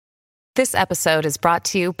This episode is brought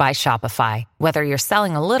to you by Shopify. Whether you're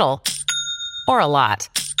selling a little or a lot,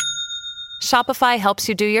 Shopify helps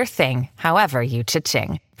you do your thing, however you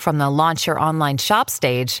cha-ching. From the launch your online shop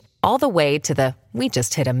stage, all the way to the we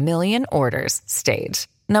just hit 1 million orders stage.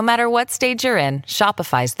 No matter what stage you're in,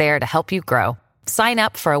 Shopify's there to help you grow. Sign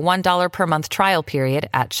up for a $1 per month trial period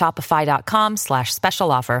at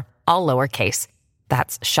shopify.com/special offer, all lowercase.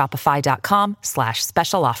 That's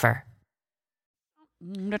shopify.com/special offer.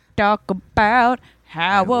 To talk about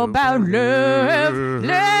how about love.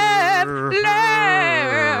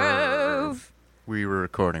 We were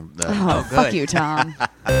recording that. Oh, fuck you, Tom.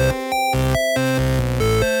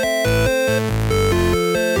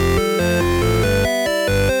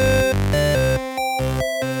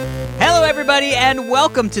 Hello, everybody, and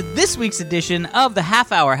welcome to this week's edition of the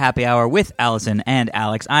Half Hour Happy Hour with Allison and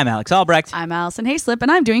Alex. I'm Alex Albrecht. I'm Allison Hayslip,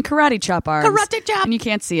 and I'm doing karate chop arms. Karate chop! And you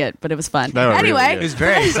can't see it, but it was fun. No, anyway, really It was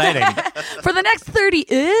very exciting. for the next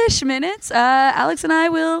 30-ish minutes, Alex and I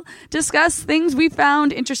will discuss things we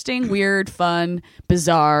found interesting, weird, fun,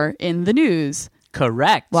 bizarre in the news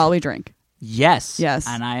Correct. while we drink. Yes. Yes.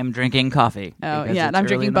 And I am drinking coffee. Oh, because yeah, it's and I'm early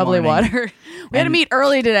drinking in the bubbly morning. water. We had to And- meet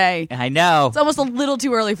early today. I know. It's almost a little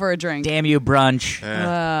too early for a drink. Damn you, brunch.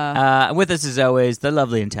 With us, as always, the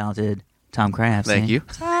lovely and talented Tom Crafts. Thank you.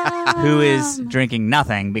 Who is drinking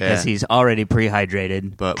nothing because Yeah. he's already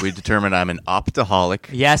prehydrated. But we determined I'm an optaholic.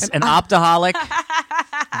 Yes, an optaholic.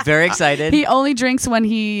 Very excited. He only drinks when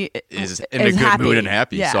he Is in a good happy. mood and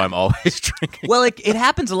happy, Yeah. so I'm always drinking. Well, it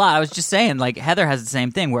happens a lot. I was just saying, like, Heather has the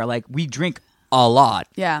same thing where, like, we drink a lot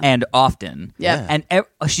Yeah. and often. Yeah. And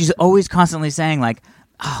she's always constantly saying, like,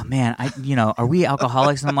 oh, man, are we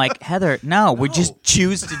alcoholics? And I'm like, Heather, no, we just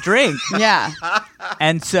choose to drink. Yeah.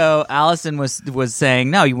 And so Allison was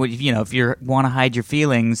saying, no, if you want to hide your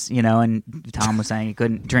feelings, and Tom was saying he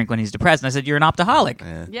couldn't drink when he's depressed. And I said, you're an optaholic.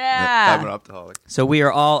 Yeah. I'm an optaholic. So we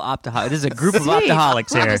are all optaholics. This is a group of Sweet.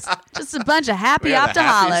 optaholics We're here. just a bunch of happy We are the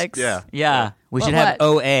optaholics. happiest- Yeah. Yeah. We should What? have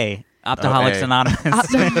OA, Optaholics OA.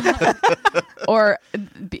 Anonymous. Or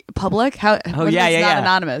public? How? Oh, what if yeah, it's yeah, not yeah.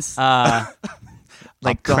 anonymous.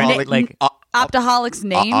 Like Optaholic. like Optaholics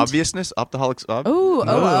named. Obviousness? Optaholics. Ooh,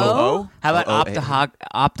 oh. how about OA.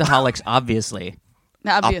 optaholics? Obviously,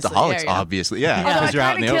 Obviously. Optaholics, there you go. obviously. Yeah. Although because it you're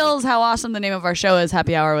out kind in of the open. kills how awesome the name of our show is,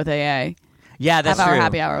 Happy Hour with AA. yeah, that's Half Hour true.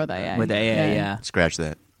 Happy Hour with AA. With AA, yeah. Scratch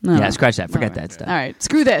that. No. Yeah, scratch that. Forget No. that stuff. All right,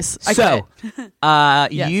 screw this. I So, quit.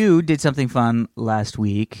 Yes. you did something fun last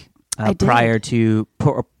week I did. prior to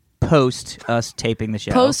post us taping the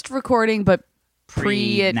show. Post recording, but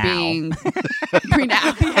pre it Pre-now. being pre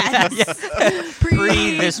now. Yes.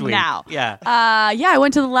 pre this week. now. Yeah. Yeah, I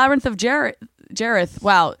went to the Labyrinth of Jareth.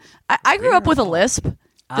 Wow. I grew up with a lisp.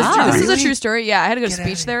 This is a true story. Yeah, I had to go to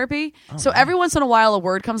speech therapy. So every once in a while a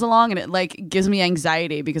word comes along and it like gives me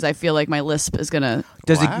anxiety because I feel like my lisp is going to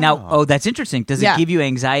Does it now? Wow. Oh, that's interesting. Does Yeah. it give you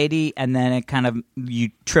anxiety, and then it kind of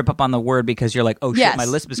you trip up on the word because you're like, oh shit, my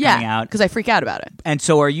lisp is coming out. because I freak out about it. And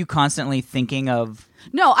so, are you constantly thinking of?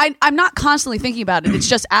 No, I'm not constantly thinking about it. It's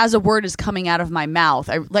just as a word is coming out of my mouth.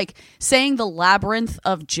 I like saying the Labyrinth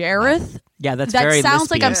of Jareth. Yeah, that's That very sounds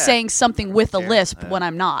like lispy. I'm saying something with a lisp when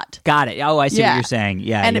I'm not. Got it. Oh, I see Yeah. what you're saying.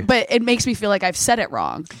 Yeah, And but it makes me feel like I've said it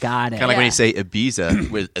wrong. got it. Kind of like when Yeah. you say Ibiza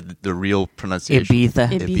with the real pronunciation. Ibiza.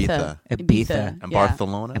 Ibiza. Ibiza. And Yeah.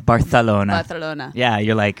 Barcelona. Barcelona. Barcelona. Yeah,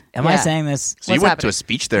 you're like, am I Yeah. saying this? So you What's went to happening? a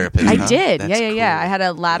speech therapist. I huh? did. That's Yeah. cool. I had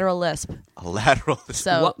a lateral lisp. A lateral.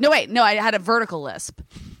 So no, I had a vertical lisp.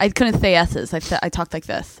 I couldn't say s's. I talked like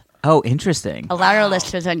this. Oh, interesting. A lateral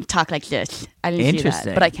lisp is when you talk like this. I didn't do that,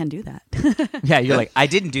 Interesting. but I can do that. Yeah, you're like, I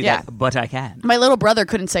didn't do Yeah. that, but I can. My little brother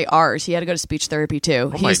couldn't say R's. He had to go to speech therapy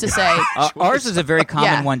too. He my used to God. say, Ours is a very common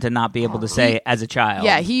Yeah. one to not be able to say as a child.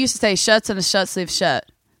 yeah, he used to say shuts and a shut sleeve shut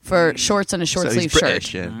for shorts and a short So sleeve he's British.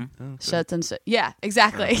 shirt. Yeah. Shuts and yeah,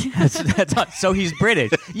 exactly. So he's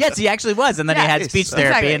British. Yes, he actually was, and then he Yeah. had speech therapy,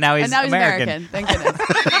 Exactly. and now he's American. Thank goodness.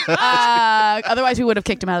 Otherwise, we would have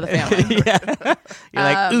kicked him out of the family. You're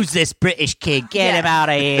like, who's this British kid? Get yeah. him out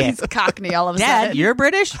of here. He's Cockney all of a Dad, sudden. you're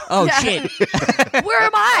British? Oh, Yeah. shit. Where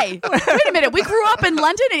am I? Wait a minute. We grew up in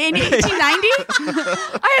London in 1890?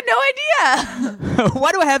 I had no idea.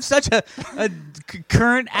 Why do I have such a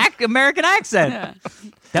current American accent?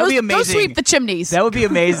 That would be Go amazing. sweep the chimneys. That would be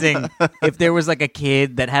amazing if there was like a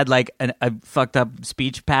kid that had like a fucked up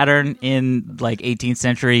speech pattern in like 18th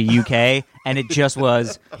century UK, and it just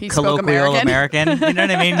was He spoke colloquial American. American. You know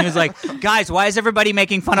what I mean? He was like, guys, why is everybody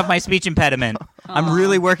making fun of my speech impediment? I'm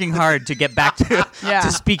really working hard to get back to, Yeah.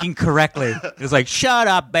 to speaking correctly. It's like, shut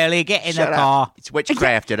up, Billy, get in the car. It's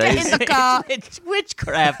witchcraft, it is. In the car. It's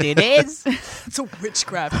witchcraft, it is. It's a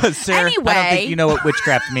witchcraft. Sir, I don't Anyway. think you know what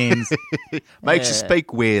witchcraft means. Makes you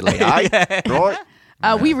speak weirdly, eh? Right?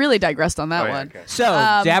 We really digressed on that Oh, yeah, one. okay. So,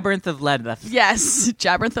 Labyrinth of Labyrinth. Yes,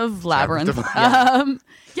 Labyrinth of Labyrinth. Labyrinth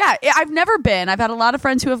Yeah, I've never been. I've had a lot of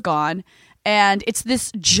friends who have gone, and it's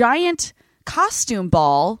this giant costume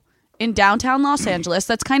ball in downtown Los Angeles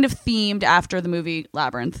that's kind of themed after the movie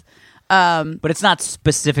Labyrinth. But it's not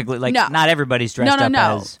specifically, like, No. not everybody's dressed up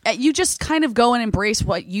as... You just kind of go and embrace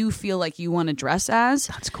what you feel like you want to dress as.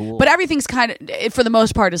 That's cool. But everything's kind of, for the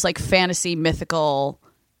most part, is like fantasy, mythical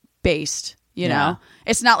based. You know,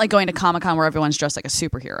 it's not like going to Comic-Con where everyone's dressed like a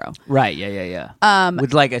superhero. Right, yeah.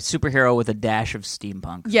 With, like, a superhero with a dash of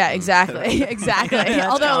steampunk. Yeah, exactly, exactly.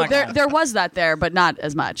 Although there was that there, but not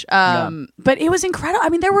as much. But it was incredible. I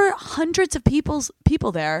mean, there were hundreds of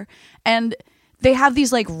people there, and they have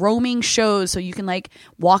these like roaming shows, so you can like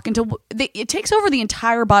walk into. It takes over the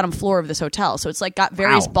entire bottom floor of this hotel, so it's like got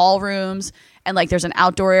various ballrooms, and like there's an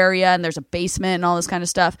outdoor area, and there's a basement, and all this kind of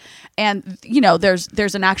stuff. And you know, there's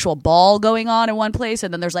an actual ball going on in one place,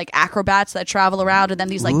 and then there's like acrobats that travel around, and then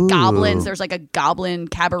these like goblins. There's like a goblin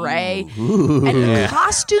cabaret, and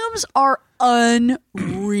costumes are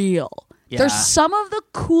unreal. Yeah. There's some of the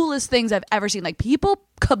coolest things I've ever seen. Like people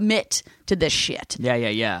commit to this shit.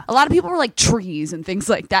 Yeah. A lot of people were like trees and things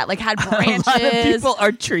like that. Like had branches. A lot of people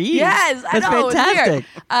are trees. Yes, I That's know. It's weird.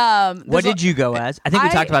 fantastic. What did you go as? I think we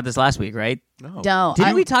I- talked about this last week, right? No,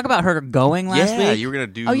 Didn't we talk about her going last Yeah, week? you were going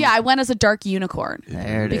to do... Oh yeah, I went as a dark unicorn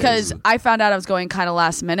There it because is. I found out I was going kind of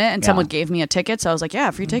last minute, and Yeah. someone gave me a ticket, so I was like,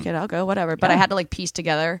 "Yeah, free ticket, I'll go, whatever." But I had to like piece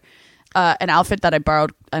together an outfit that I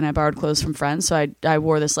borrowed, and I borrowed clothes from friends. So I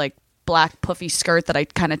wore this like black puffy skirt that I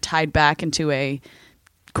kind of tied back into a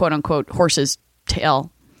quote unquote horse's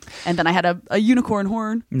tail, and then I had a unicorn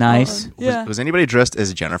horn. Nice. Yeah. Was anybody dressed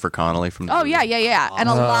as Jennifer Connelly from the Oh movie? yeah, and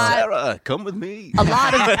a lot, Sarah, come with me. a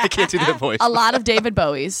lot of I can't do that voice. a lot of David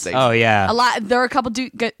Bowie's. Oh, yeah. A lot. There are a couple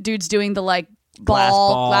dudes doing the like Glass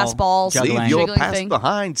glass balls, juggling. Leave your jiggling past thing.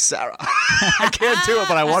 behind, Sarah. I can't do it,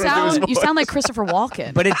 but I want to do his voice. You sound like Christopher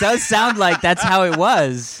Walken. But it does sound like that's how it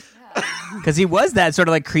was. Because he was that sort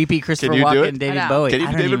of like creepy Christopher Can you do Walken, it? David I know. Bowie. Can you do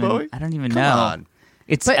I don't David even- Bowie? I don't even Come know. on.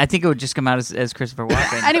 I think it would just come out as Christopher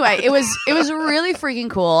Walken. Anyway, it was really freaking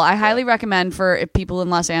cool. I highly recommend for if people in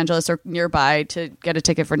Los Angeles or nearby to get a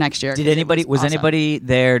ticket for next year. Did anybody? Was awesome. anybody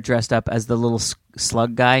there dressed up as the little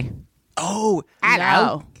slug guy? Oh,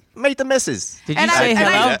 No. meet the missus. Did you And say I- and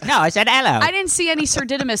hello? I- No, I said hello. I didn't see any Sir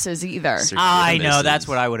Didymuses either. I know. That's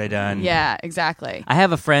what I would have done. Yeah, exactly. I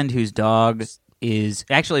have a friend whose dog is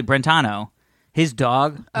actually Brentano. His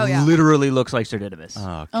dog literally looks like Sir Didymus.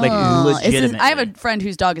 Oh, like Is legitimately. I have a friend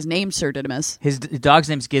whose dog is named Sir Didymus. His dog's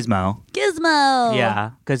name's Gizmo. Gizmo.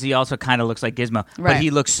 Yeah, because he also kind of looks like Gizmo. But Right. he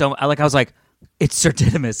looks so like I was like, it's Sir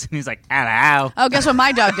Didymus, and he's like, hello. Oh, guess what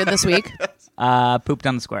my dog did this week? Pooped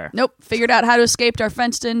on the square. Nope. Figured out how to escape our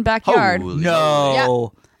fenced-in backyard. Holy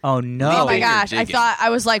No. Oh no. Oh my Finger gosh! I digging. thought I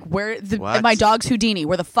was like, "Where What? my dog's Houdini?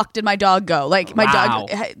 Where the fuck did my dog go?" Like my Wow.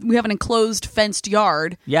 dog, we have an enclosed, fenced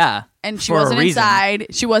yard, Yeah. and she For a wasn't reason. inside.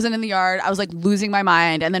 She wasn't in the yard. I was like losing my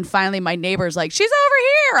mind, and then finally, my neighbor's like, "She's over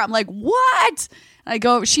here." I'm like, "What?" And I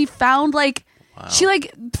go. She found like. She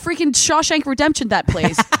like freaking Shawshank Redemption that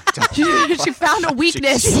place. she found a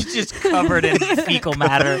weakness. She's just covered in fecal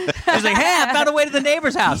matter. I was like, hey, I found a way to the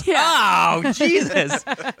neighbor's house. Yeah. Oh, Jesus.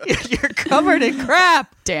 You're covered in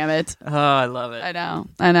crap. Damn it! Oh, I love it.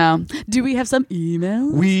 I know. Do we have some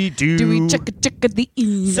emails? We do. Do we check the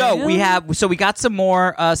email? So we got some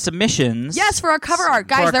more submissions. Yes, for our cover art, For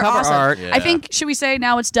guys. our They're cover awesome. art. I think. Should we say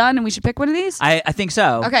now it's done and we should pick one of these? I think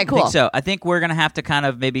so. Okay, cool. I think so. I think we're gonna have to kind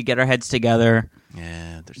of maybe get our heads together,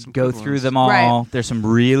 Yeah, there's some go good through ones. them all. Right. There's some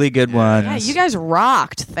really good ones. Yeah, you guys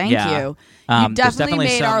rocked. Thank Yeah. you. There's You definitely definitely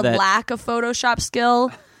made some our that- lack of Photoshop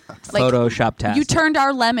skill. Like, Photoshop test. you turned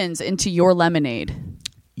our lemons into your lemonade,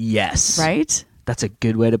 yes. right? That's a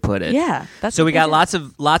good way to put it. Yeah. That's So what we they got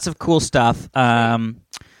did. lots of cool stuff. Let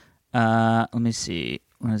me see.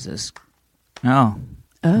 What is this? Oh.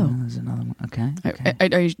 There's another one.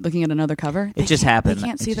 Okay. Are you looking at another cover? It just happened. They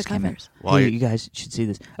can't It see the just came in. covers. Well, Hey, you- you guys should see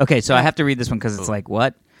this. Okay, so I have to read this one because it's like,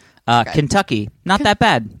 what? Kentucky. Not that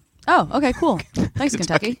bad. Oh, okay, cool. Thanks,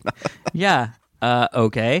 Kentucky. Yeah.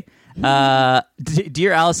 Okay.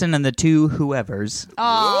 Dear Allison and the two whoever's.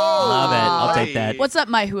 Love it. I'll take that. What's up,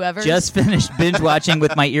 my whoever? Just finished binge watching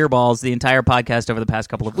with my earballs the entire podcast over the past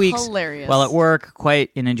couple of weeks. Hilarious. While at work,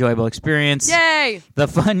 quite an enjoyable experience. Yay! The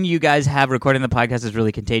fun you guys have recording the podcast is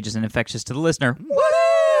really contagious and infectious to the listener.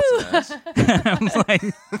 Woo! I'm like,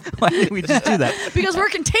 why did we just do that? Because we're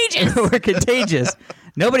contagious. We're contagious.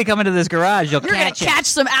 Nobody come into this garage. You'll You're gonna catch it. catch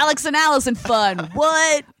some Alex and Allison fun.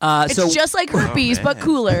 What? It's so- just like herpes, but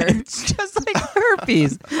cooler. It's just like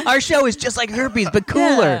herpes. Our show is just like herpes, but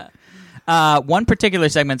cooler. One particular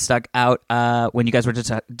segment stuck out when you guys were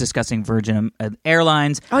discussing Virgin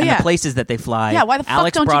Airlines and the places that they fly. Yeah, why the fuck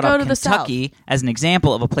Alex don't you brought go up to the Kentucky as an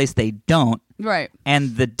example of a place they don't. Right.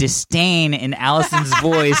 And the disdain in Allison's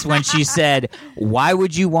voice when she said, "Why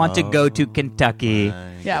would you want to go to Kentucky?"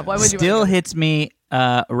 Yeah, why would you Still wanna go? hits me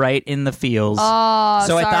right in the feels. Oh,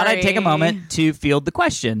 so I thought I'd take a sorry. moment to field the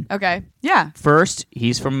question. Okay. Yeah. First,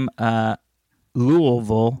 he's from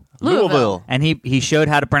Louisville. Louisville. And he showed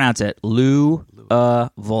how to pronounce it. Louisville.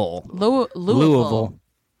 Louisville.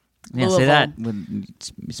 Yeah, say that with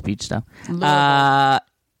speech stuff.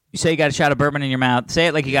 You say you got a shot of bourbon in your mouth. Say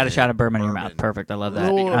it like you got a shot of bourbon in your mouth. Perfect. I love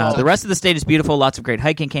that. The rest of the state is beautiful. Lots of great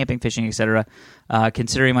hiking, camping, fishing, etc.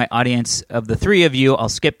 Considering my audience of the three of you, I'll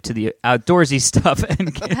skip to the outdoorsy stuff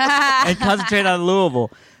and concentrate on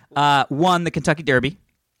Louisville. One, the Kentucky Derby.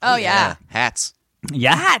 Oh yeah. Hats.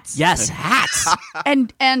 Yeah. Hats. Yes, hats.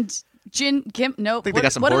 And gin no. think they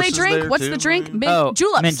got some what do they horses drink? there, What's too. the drink? Mint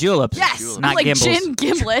juleps. Mint juleps. Yes. Not I'm like Gimbals. gin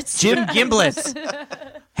gimlets. Gin gimblets.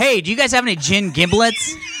 Hey, do you guys have any gin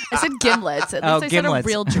gimblets? I said gimlets. At least I said a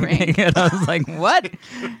real drink. And I was like, what?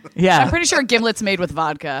 Yeah. I'm pretty sure gimlet's made with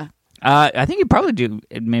vodka. I think you probably do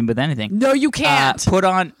it made with anything. No, you can't. Put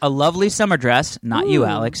on a lovely summer dress, not you,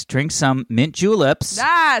 Alex. Drink some mint juleps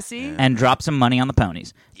See? and drop some money on the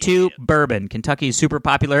ponies. 2, bourbon. Kentucky is super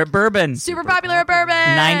popular at bourbon. Super popular at bourbon.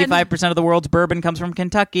 95% of the world's bourbon comes from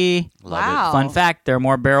Kentucky. Wow. Fun fact, there are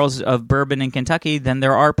more barrels of bourbon in Kentucky than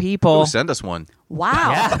there are people. Ooh, send us one.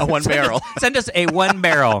 Wow. Yeah. One barrel. Send us a 1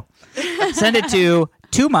 barrel. Send it to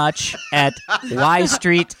too much at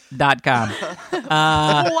ystreet.com.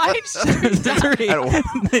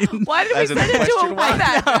 Why did we As in send the it to a question white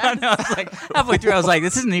mark? address? I was like, halfway through, I was like,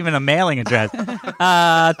 this isn't even a mailing address.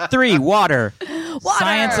 3, water.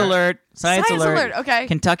 Science alert. Science alert. Okay.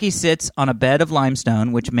 Kentucky sits on a bed of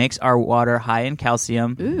limestone, which makes our water high in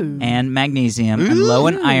calcium and magnesium and low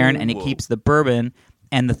in iron, and it keeps the bourbon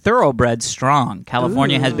and the thoroughbred strong.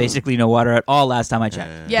 California has basically no water at all last time I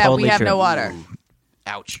checked. Yeah, Totally we have true. no water.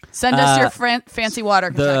 Ouch. Send us your fancy water,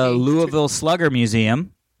 The Kentucky. Louisville Slugger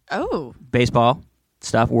Museum, Oh, baseball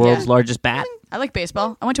stuff, world's largest bat. I like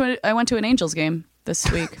baseball. I went to an Angels game this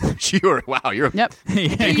week. You're Yep.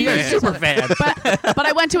 You're a super fan. But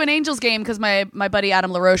I went to an Angels game because my buddy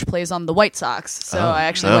Adam LaRoche plays on the White Sox. So I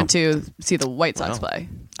actually went to see the White Sox play.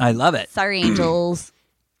 I love it. Sorry, Angels.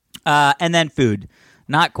 And then food.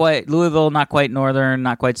 Not quite Louisville, not quite northern,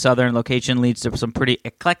 not quite southern. Location leads to some pretty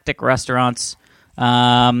eclectic restaurants.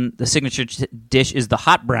 The signature dish is the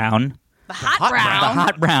hot brown. The hot brown. The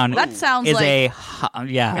hot brown. That sounds is like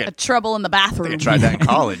a trouble in the bathroom. I tried that in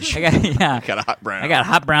college. I got Got a hot brown. I got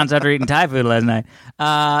hot browns after eating Thai food last night.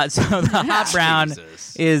 So the hot brown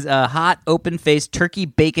Jesus. is a hot, open-faced turkey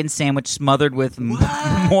bacon sandwich smothered with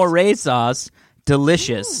moray sauce.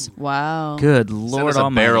 Delicious. Wow. Good Send Lord us a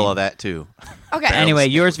Almighty. barrel of that too. Okay. Anyway,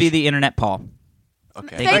 yours via the internet, Paul.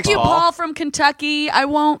 Okay. Thank you, Paul from Kentucky. I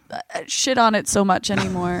won't shit on it so much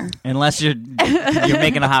anymore. Unless you're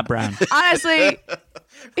making a hot brown. Honestly,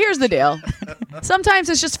 here's the deal. Sometimes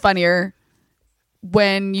it's just funnier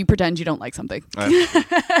when you pretend you don't like something.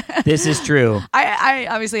 This is true. I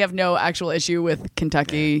obviously have no actual issue with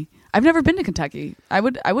Kentucky. I've never been to Kentucky. I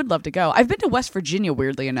would love to go. I've been to West Virginia,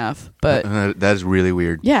 weirdly enough, but That is really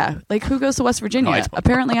weird. yeah, like who goes to West Virginia? No, I don't.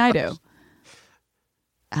 Apparently, I do.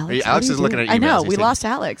 Alex, Alex what do is you looking do? at I know emails. He we said- lost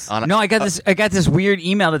Alex. No, I got this weird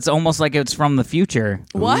email that's almost like it's from the future.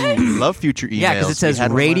 What? Love future emails. Yeah, because it says We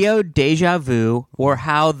had one radio deja vu or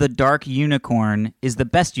how the dark unicorn is the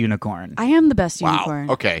best unicorn. I am the best last- unicorn.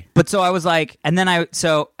 Wow. Okay. But so I was like, and then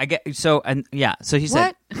so he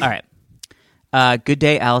said, all right. Good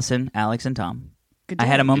day, Allison, Alex, and Tom. Good I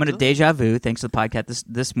had a day. moment of deja vu thanks to the podcast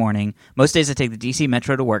this morning. Most days I take the DC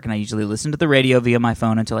Metro to work, and I usually listen to the radio via my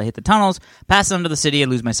phone until I hit the tunnels, pass under the city, and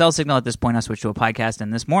lose my cell signal. At this point, I switched to a podcast,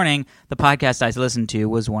 and this morning, the podcast I listened to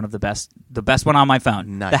was one of the best one on my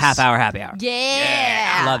phone. Nice. The Half-Hour Happy Hour.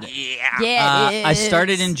 Yeah. Loved it. Yeah. I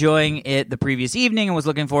started enjoying it the previous evening and was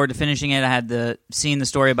looking forward to finishing it. I had seen the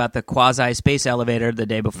story about the quasi-space elevator the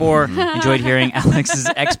day before. Enjoyed hearing Alex's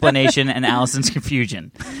explanation and Allison's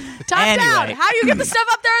confusion. Top Anyway. down. How do you get the stuff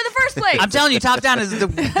up there in the first place? I'm telling you, top down is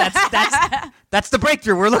that's the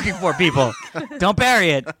breakthrough we're looking for, people. Don't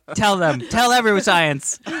bury it. Tell them. Tell every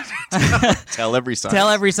science. Tell every science. Tell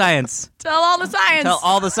every science. Tell all the science. Tell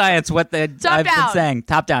all the science what I've been down. saying.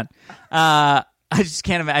 Top down. I just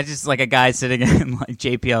can't imagine. Just like a guy sitting in like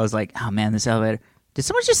JPL was like, oh man, this elevator. Did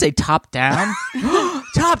someone just say top down?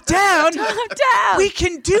 Top down? Top down. We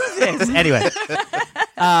can do this. Anyway,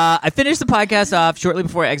 I finished the podcast off shortly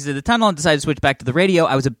before I exited the tunnel and decided to switch back to the radio.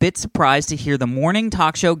 I was a bit surprised to hear the morning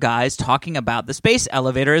talk show guys talking about the space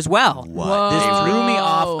elevator as well. What? This threw me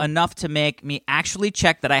off enough to make me actually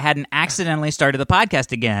check that I hadn't accidentally started the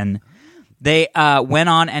podcast again. They went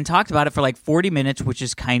on and talked about it for like 40 minutes, which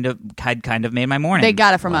is kind of made my morning. They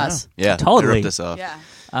got it from us. Yeah, Totally. they ripped us off.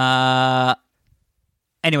 Yeah.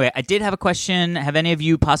 Anyway, I did have a question. Have any of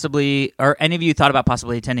you thought about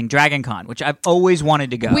possibly attending Dragon Con, which I've always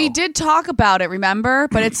wanted to go? We did talk about it, remember?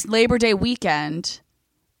 But it's Labor Day weekend,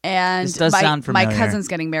 and This does sound my familiar. cousin's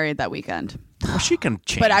getting married that weekend. Well, she can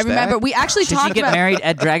change But I remember that. we actually Should talked you get about married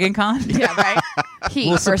at Dragon Con? Yeah, right.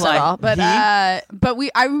 We'll First of supply all, but I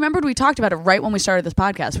remembered we talked about it right when we started this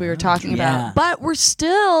podcast. We were talking Yeah. about, but we're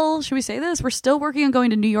still. Should we say this? We're still working on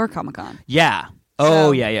going to New York Comic Con. Yeah.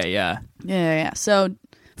 So- Yeah. So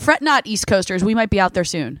fret not, East Coasters. We might be out there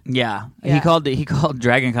soon. Yeah. Yeah. He called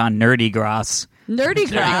Dragon Con Nerdy Gross. Nerdy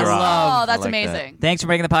Cross. Gross. Oh, that's I like amazing. Thanks for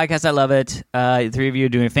making the podcast. I love it. The three of you are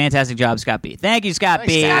doing a fantastic job, Scott B. Thank you, Scott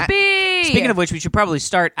B. Scott B. Speaking of which, we should probably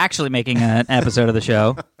start actually making an episode of the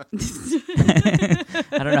show. I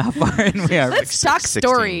don't know how far in we are. Let's talk 16.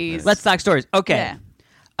 stories. Let's talk stories. Okay.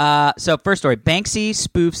 Yeah. So first story: Banksy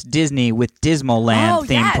spoofs Disney with Dismal Land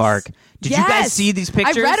theme yes. park. Did you guys see these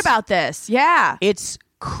pictures? I read about this. Yeah. It's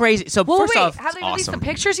crazy. So Well, first wait, off, have they released awesome. the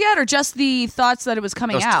pictures yet, or just the thoughts that it was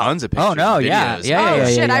coming There's out? tons of pictures. Oh, no, and yeah. videos. Yeah, Oh yeah,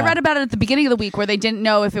 shit! yeah. I read about it at the beginning of the week where they didn't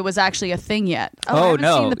know if it was actually a thing yet. I Oh haven't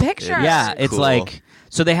no, seen the pictures. Yeah, it's Cool. like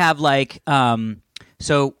so they have like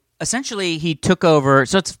so essentially he took over.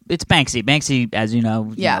 So it's Banksy. Banksy, as you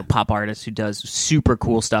know, pop artist who does super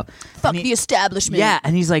cool stuff. Fuck And he- the establishment. Yeah,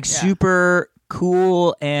 and he's like super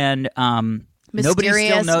cool and nobody still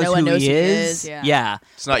Mysterious, knows no one who knows he who he is. is, yeah. Yeah.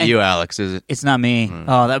 It's not And you, Alex, is it? It's not me.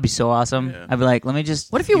 Oh, that'd be so awesome. I'd be like, let me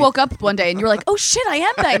just. What if you woke up one day and you were like, "Oh shit, I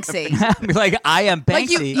am Banksy." I'd be like, I am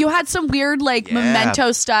Banksy. Like you had some weird like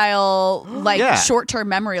memento style Yeah. short term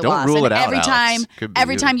memory Don't loss. rule and it out, every Alex. time Could be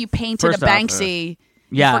every you. time you painted First a off, Banksy,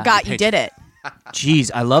 yeah. you forgot you did it.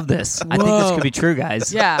 Jeez, I love this. I think this could be true,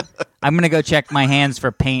 guys. Yeah. I'm gonna go check my hands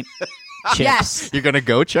for paint chips. Yes. You're going to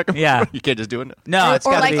go check them? Yeah. You can't just do it? No, it's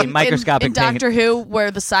or got to like be microscopic in paint. Doctor Who,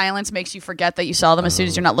 where the silence makes you forget that you saw them as soon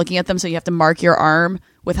as you're not looking at them, so you have to mark your arm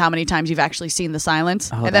with how many times you've actually seen the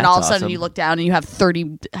silence, and then that's all of a sudden awesome. you look down and you have 30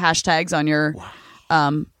 hashtags on your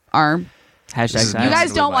arm. Hashtag This is You silence. guys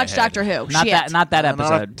With don't my watch head. Doctor Who. Not Shit. that. Not that Not if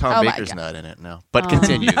episode. Tom Oh my Baker's God. not in it, no. But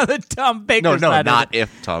continue. No, the Tom Baker's no, not in not it.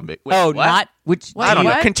 if Tom Baker. Wait, Oh, what? not which. Wait, I don't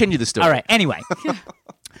know. what? Continue the story. All right. Anyway.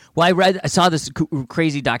 Well, I saw this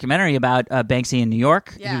crazy documentary about Banksy in New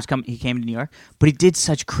York. Yeah. He came to New York, but he did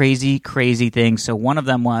such crazy things. So one of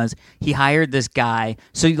them was he hired this guy.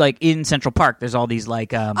 So like in Central Park, there's all these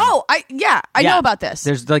like I know about this.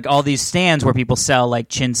 There's like all these stands where people sell like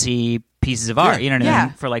chintzy pieces of art. You know what I Yeah.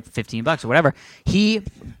 mean? For like $15 or whatever. He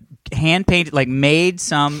hand painted, like made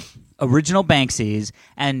some original Banksies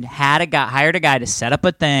and hired a guy to set up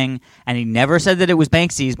a thing, and he never said that it was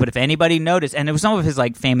Banksy's, but if anybody noticed, and it was some of his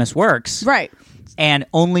like famous works, Right. and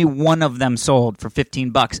only one of them sold for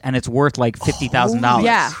 $15, and it's worth like $50,000.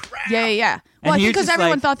 Yeah. Well, I And think you're because just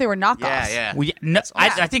everyone like- thought they were knockoffs. Yeah. Well,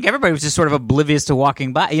 I think everybody was just sort of oblivious to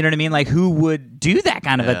walking by. You know what I mean? Like, who would do that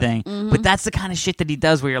kind of a thing? Mm-hmm. But that's the kind of shit that he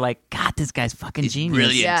does, where you're like, God, this guy's fucking genius.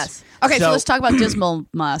 brilliant. Yes. Okay, so So- let's talk about Dismal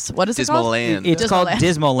Moss. What is it Dismal called? Land. It's Dismal called Land.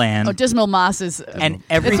 Dismal Land. Oh, Dismal Moss is And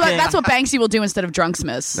everything- That's what Banksy will do instead of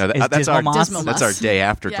Drunksmiths. No, Is that's Dismal our Moss? Dismal that's Moss. our day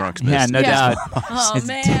after Yeah. Drunksmiths. Yeah, no Yeah. doubt. Oh, It's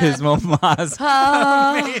man. Dismal Moss.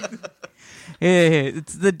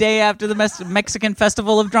 It's the day after the Mexican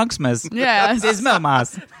Festival of Drunksmiths. Yes. Dismal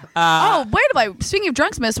Moss. Oh, wait a minute. Speaking of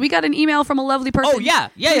Drunksmiths, we got an email from a lovely person. Oh,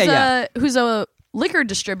 yeah. Who's a liquor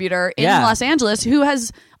distributor in Yeah. Los Angeles who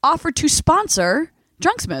has offered to sponsor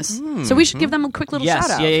Drunksmiths. So we should give them a quick little Yes,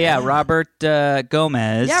 shout out. yeah. Robert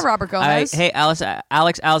Gomez. Yeah, Robert Gomez. Hey, Alex,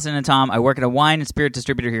 Allison, and Tom. I work at a wine and spirit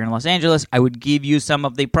distributor here in Los Angeles. I would give you some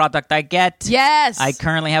of the product I get. Yes. I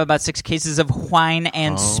currently have about 6 cases of wine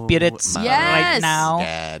and spirits my Yes. right now.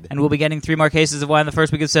 Dad. And we'll be getting 3 more cases of wine the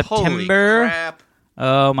first week of September. Holy crap.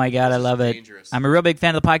 Oh my God, I love it. dangerous. I'm a real big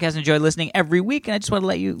fan of the podcast. Enjoy listening every week, and I just want to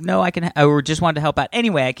let you know I can, or just wanted to help out any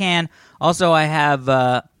way I can. Also, I have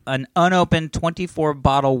an unopened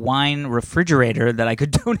 24-bottle wine refrigerator that I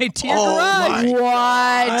could donate to your garage.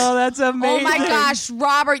 What? Oh, that's amazing! Oh my gosh,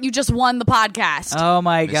 Robert, you just won the podcast. Oh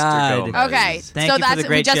my Mr. God! Gomez. Okay, Thank so you for that's the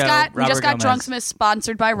great we just show, got Robert Gomez. Drunksmith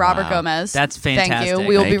sponsored by Robert Gomez. That's Thank fantastic. you.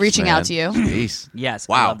 We will be Thanks, reaching man. out to you. Jeez. Yes,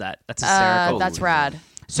 I Wow. love that. That's hysterical. That's rad.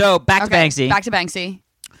 So back to Banksy. Back to Banksy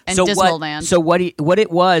and so Disneyland. What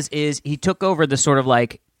it was is he took over the sort of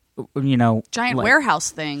like, giant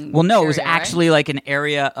warehouse thing. Well, no, area, it was actually like an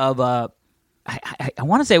area of a. I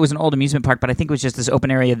want to say it was an old amusement park, but I think it was just this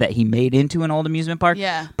open area that he made into an old amusement park.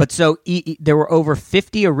 Yeah. But so there were over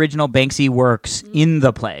 50 original Banksy works in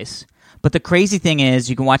the place. But the crazy thing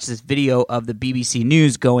is, you can watch this video of the BBC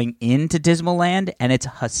News going into Disneyland, and it's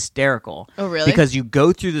hysterical. Oh, really? Because you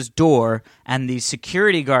go through this door, and these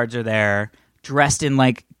security guards are there, dressed in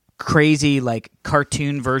like crazy, like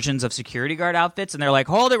cartoon versions of security guard outfits, and they're like,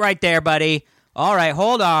 "Hold it right there, buddy. All right,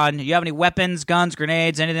 hold on. You have any weapons, guns,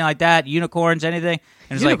 grenades, anything like that? Unicorns, anything?"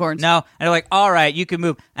 And it's Unicorns. like, no. And they're like, all right, you can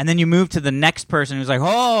move. And then you move to the next person who's like,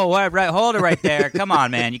 hold it right there. Come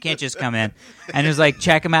on, man. You can't just come in. And it's like,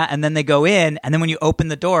 check them out. And then they go in. And then when you open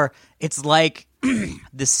the door, it's like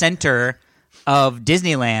the center of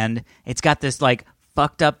Disneyland. It's got this like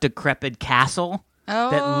fucked up, decrepit castle.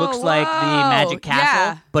 That looks like the Magic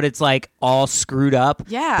Castle, but it's like all screwed up.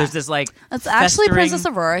 Yeah. There's this like That's actually Princess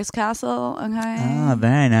Aurora's castle, okay? Oh,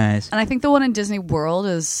 very nice. And I think the one in Disney World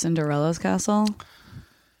is Cinderella's castle.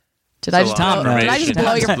 Did I just Tom blow, did I just knows.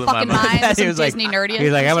 blow your Tom blew my fucking mind. mind with He some was like- Disney nerdy?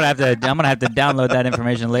 He's like, I'm gonna have to download that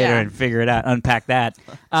information later Yeah. and figure it out, unpack that.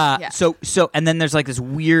 Yeah. So and then there's like this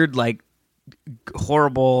weird like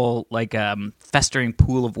horrible like festering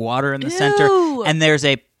pool of water in the center, Ew. and there's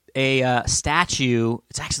a statue.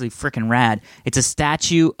 It's actually freaking rad. It's a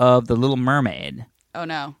statue of the Little Mermaid, Oh,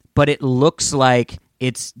 no. but it looks like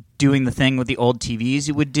it's doing the thing with the old TVs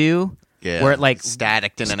you would do. Yeah. Where it like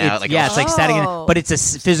static in and it's- out. Like yeah, it's like static, Oh. but it's a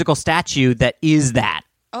physical statue that is that.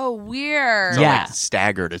 Oh, weird. so, yeah. like,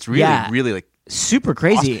 staggered. It's really, Yeah. really like. Super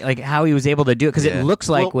crazy, like how he was able to do it because Yeah. it looks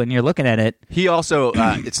like Well- when you're looking at it. He also,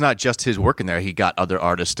 it's not just his work in there. He got other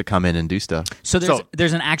artists to come in and do stuff. So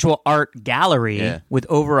there's an actual art gallery Yeah. with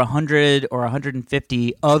over 100 or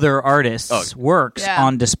 150 other artists' works Yeah.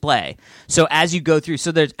 on display. So as you go through,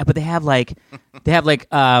 but they have like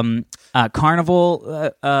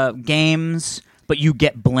carnival games, but you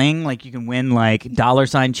get bling, like you can win like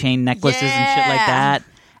 $ chain necklaces and shit like Yeah. that.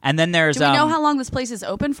 And then there's Do we know how long this place is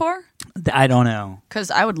open for? I don't know. Because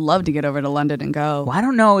I would love to get over to London and go. Well, I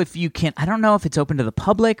don't know if you can. I don't know if it's open to the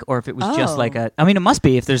public or if it was just like a. I mean, it must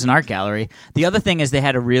be if there's an art gallery. The other thing is they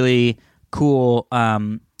had a really cool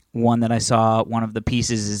one that I saw. One of the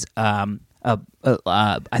pieces is I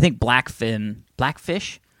think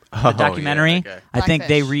Blackfish, the documentary. yeah, okay. I think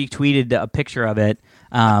they Blackfish. retweeted a picture of it,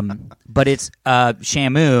 but it's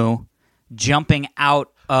Shamu jumping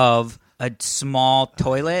out of a small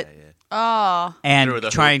toilet. Oh. And Through the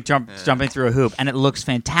jumping through a hoop, and it looks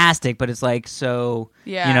fantastic. But it's like so,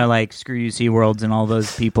 Yeah. like screw you, SeaWorlds and all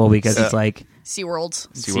those people because it's like SeaWorlds.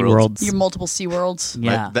 SeaWorlds. Your multiple SeaWorlds.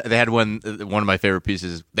 Yeah, They had one of my favorite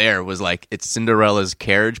pieces there was like it's Cinderella's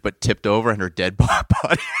carriage but tipped over and her dead body.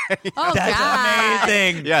 Oh, that's God.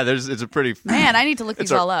 amazing. Yeah, it's a pretty Man, I need to look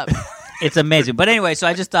these all up. It's amazing. But anyway, so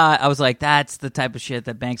I just thought I was like, that's the type of shit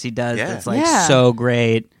that Banksy does. Yeah. That's like Yeah. so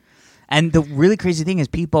great. And the really crazy thing is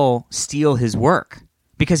people steal his work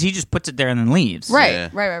because he just puts it there and then leaves. Right, Yeah.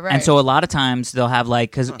 right. And so a lot of times they'll have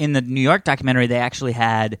like because in the New York documentary they actually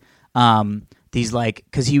had these like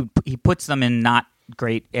because he puts them in not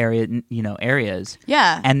great areas.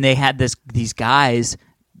 Yeah. And they had these guys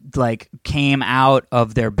like came out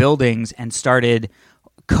of their buildings and started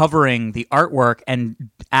covering the artwork and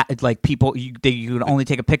like people you could only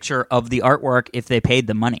take a picture of the artwork if they paid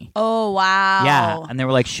the money. Oh, wow. Yeah, and they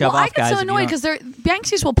were like shove Well, I off get guys. so if you annoyed don't- because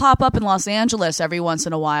Banksies will pop up in Los Angeles every once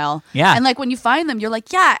in a while. Yeah. And like when you find them, you're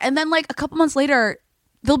like, yeah. And then like a couple months later,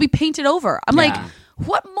 they'll be painted over. I'm like, Yeah.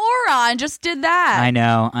 what moron just did that? I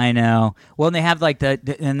know. Well, and they have like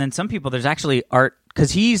and then some people. There's actually art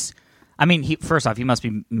because he's. I mean, first off, he must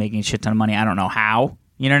be making a shit ton of money. I don't know how.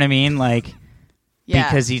 You know what I mean? Like, Yeah.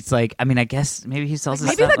 because he's like. I mean, I guess maybe he sells. his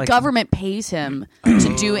Maybe stuff, the like, government pays him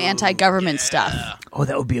to do anti-government stuff Oh,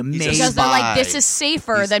 that would be amazing. because they're like, this spy. is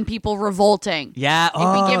safer than people revolting. Yeah. If we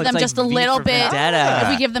Oh, give it's them like just a V little for bit, Vendetta. if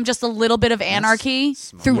we give them just a little bit of anarchy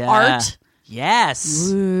through Yeah. art, Yes.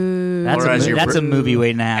 That's Or as your a Brit- movie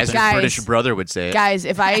waiting to happen. As Guys. your British brother would say it. guys,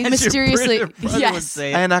 if I mysteriously, Brother would yes,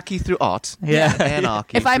 say it. Anarchy through art. Yeah.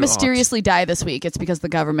 Anarchy if I through mysteriously die this week, it's because the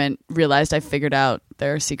government realized I figured out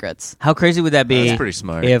their secrets. How crazy would that be? That's pretty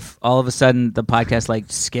smart. If all of a sudden the podcast like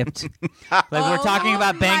skipped, like we're talking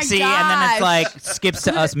about my Banksy, and then it's gosh. like skips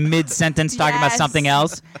to us mid sentence talking about Yes. something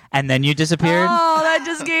else, and then you disappeared Oh, that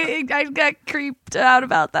just I got creeped out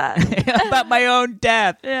about that. about my own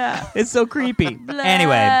death. Yeah. It's so creepy.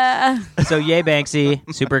 Anyway, so yay Banksy,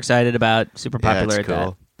 super excited about, super Yeah, popular it's at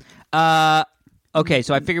cool. that. Okay,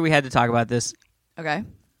 so I figured we had to talk about this. Okay.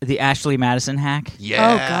 the Ashley Madison hack?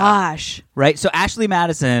 Yeah. Oh gosh. Right? So Ashley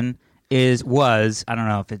Madison was, I don't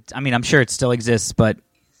know if it's, I mean, I'm sure it still exists, but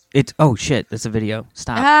it's, oh shit, that's a video.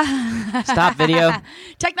 Stop. Stop video.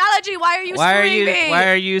 Technology, why are you screaming? Why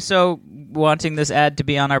are you so wanting this ad to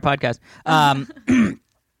be on our podcast?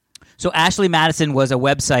 So Ashley Madison was a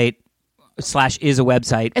website / is a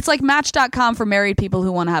website. It's like Match.com for married people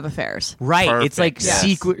who want to have affairs. Right. Perfect. It's like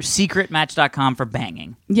Yes. secret Match.com for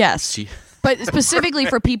banging. Yes. Gee. But specifically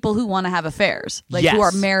for people who want to have affairs. Like Yes. who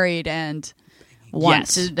are married and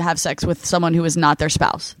want Yes. to have sex with someone who is not their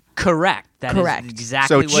spouse. Correct. That is Correct.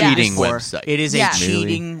 exactly So what cheating it is for. website. It is Yeah. a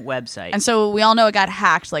cheating website. And so we all know it got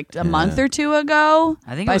hacked like a month or two ago.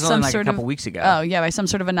 I think it by was only some like a sort couple of, weeks ago. Oh, yeah, by some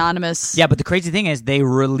sort of anonymous. Yeah, but the crazy thing is they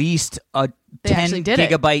released a They 10 actually did it.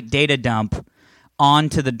 gigabyte data dump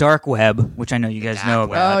onto the dark web, which I know you guys know dark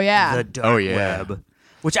web. about. Oh, yeah. The dark Oh, yeah. web.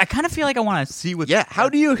 Which I kind of feel like I want to see what. Yeah. How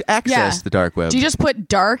do you access Yeah. the dark web? Do you just put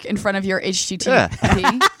dark in front of your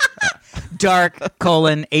HTTP? Dark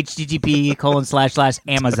 :http://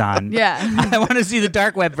 Amazon. Yeah. I want to see the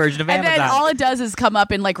dark web version of And Amazon. then all it does is come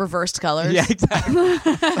up in like reversed colors. Yeah, exactly.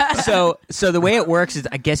 so the way it works is,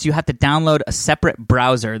 I guess you have to download a separate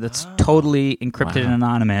browser that's totally encrypted and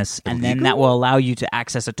anonymous, and then that will allow you to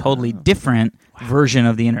access a totally different version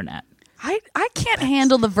of the internet. I can't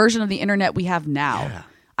handle the version of the internet we have now.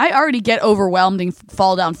 I already get overwhelmed and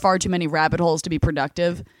fall down far too many rabbit holes to be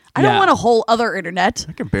productive. I don't Yeah. want a whole other internet.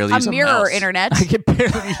 I can barely a use a mirror mouse. internet. I can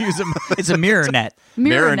barely use them. It's a mirror net.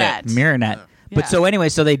 Mirror net. net. MirrorNet. But Yeah. so anyway,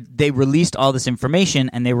 so they released all this information,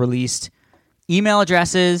 and they released email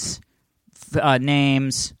addresses,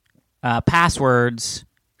 names, passwords,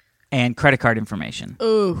 and credit card information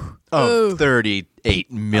Ooh. Of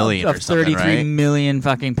 38 million of or something, 33 right? million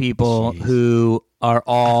fucking people who are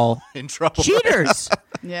all In trouble. cheaters.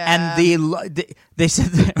 Yeah. And they said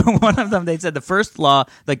that one of them, they said the first law,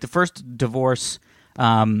 like the first divorce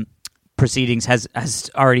proceedings has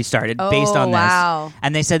already started based on this. wow.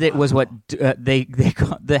 And they said it was what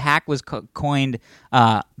the hack was coined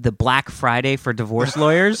the Black Friday for divorce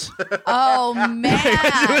lawyers. Oh man.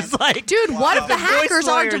 It was like, Dude, what if the divorce hackers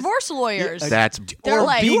are lawyers- divorce lawyers? That's They're or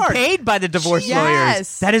like- being You are- paid by the divorce Yes.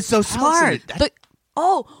 lawyers. That is so smart.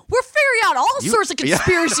 We're figuring out all sorts of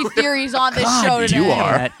conspiracy theories on this show today. you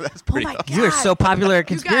are. That- That's pretty my awesome. You are so popular at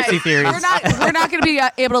You conspiracy guys, theories. We're not going to be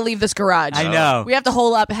able to leave this garage. I know. We have to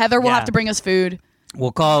hole up. Heather will Yeah. have to bring us food.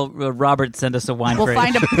 We'll call Robert, send us a wine We'll fridge.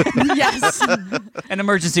 find a yes. An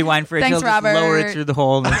emergency wine fridge. Thanks, He'll just Robert. lower it through the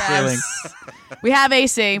hole in the ceiling. Yes. We have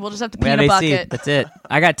AC. We'll just have to pee We in have a AC. bucket. That's it.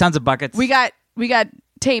 I got tons of buckets. We got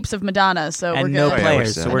tapes of Madonna, so and we're no good.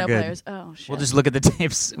 players, Yeah, so we're we're no good. players. Oh shit. We'll just look at the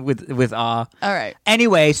tapes with awe. All right.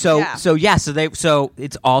 Anyway, so Yeah. so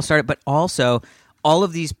it's all started, but also all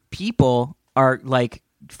of these people are like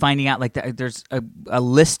finding out like there's a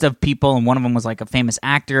list of people, and one of them was like a famous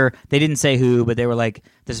actor. They didn't say who, but they were like,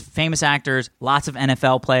 there's famous actors, lots of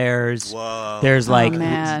NFL players. Whoa. There's like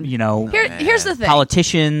man. Here's the thing.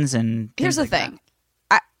 politicians and Here's things the like thing.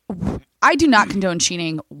 I do not condone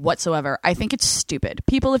cheating whatsoever. I think it's stupid.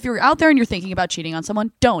 People, if you're out there and you're thinking about cheating on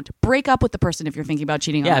someone, don't break up with the person if you're thinking about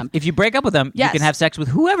cheating that. on Yeah, them. if you break up with them, Yes. you can have sex with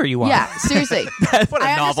whoever you want. Yeah, seriously. What a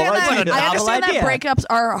I novel understand idea. that. I Novel understand that idea. breakups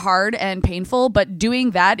are hard and painful, but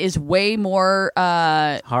doing that is way more.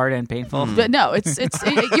 Hard and painful. But no,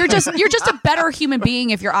 you're just a better human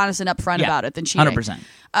being if you're honest and upfront Yeah, about it than cheating. 100%.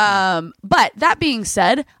 But that being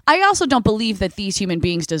said, I also don't believe that these human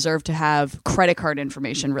beings deserve to have credit card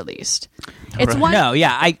information released. It's one. No,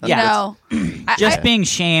 yeah, No. just being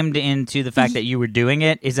shamed into the fact that you were doing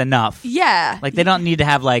it is enough. Yeah. Like they don't need to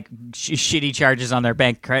have like shitty charges on their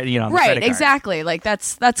bank credit, on the Right, credit card. exactly. Like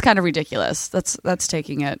that's kind of ridiculous. That's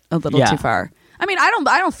taking it a little Yeah. too far. I mean, I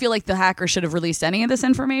don't feel like the hacker should have released any of this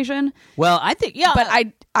information. Well, I think But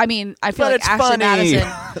I mean, I feel But like it's Ashley funny.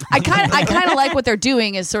 Madison. I kind of like what they're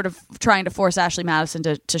doing is sort of trying to force Ashley Madison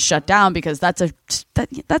to shut down because that's a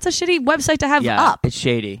shitty website to have yeah, up. it's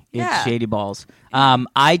shady. It's Yeah. shady balls.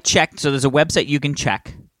 I checked. So there's a website you can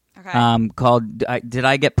check. Okay. Called. Did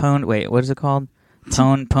I get pwned? Wait, what is it called?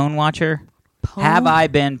 Pwn Watcher. Have I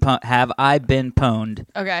been pwned?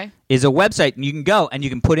 Okay. Is a website, and you can go and you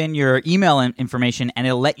can put in your email information, and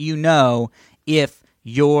it'll let you know if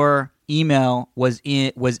your email was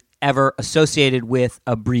ever associated with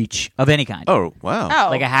a breach of any kind. Oh, wow. Oh.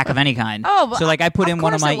 Like a hack of any kind. Oh, but so like I put of in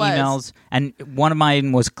one of course my it was. emails, and one of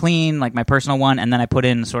mine was clean, like my personal one, and then I put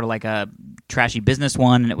in sort of like a trashy business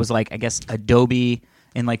one, and it was like, I guess, Adobe.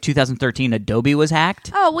 In like 2013, Adobe was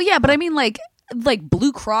hacked. Oh well, yeah, but I mean, like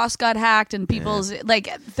Blue Cross got hacked, and people's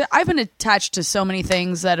I've been attached to so many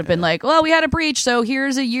things that have been like, well, we had a breach, so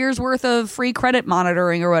here's a year's worth of free credit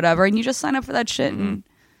monitoring or whatever, and you just sign up for that shit, and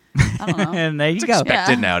I don't know. And there you It's go.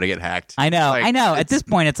 expected Yeah. now to get hacked. I know. Like, I know. At this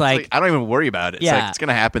point, it's like, I don't even worry about it. It's Yeah. like, it's going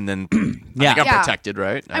to happen, then Yeah. I think I'm Yeah. protected,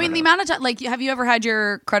 right? I mean, don't the know. amount of time, like, have you ever had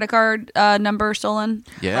your credit card number stolen?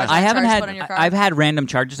 Yeah. I haven't Charge had. put on your card? I've had random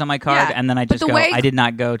charges on my card, Yeah. and then I But just the go. way- I did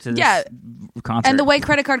not go to this Yeah. concert. And the way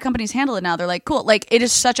credit card companies handle it now, they're like, cool. Like, it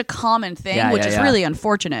is such a common thing, Yeah, which yeah, is yeah. really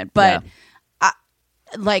unfortunate. But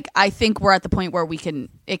I think we're at the point where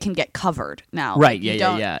it can get covered now. Right? Like, you Yeah.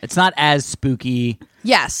 don't- Yeah. It's not as spooky.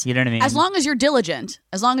 Yes. You know what I mean? As long as you're diligent,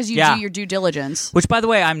 as long as you Yeah. do your due diligence. Which, by the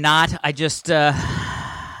way, I'm not. I just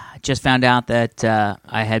found out that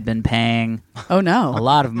I had been paying Oh a no.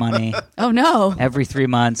 lot of money Oh no. every 3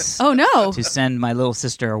 months Oh no. to send my little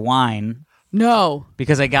sister a wine No.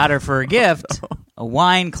 because I got her for a gift a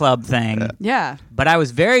wine club thing. Yeah. But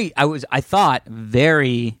I thought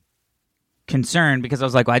very concerned because I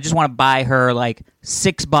was like, well, I just want to buy her like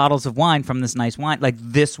 6 bottles of wine from this nice wine, like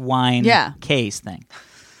this wine Yeah. case thing.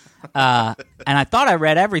 And I thought I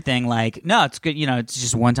read everything like, no, it's good, it's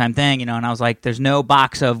just a one-time thing, and I was like, there's no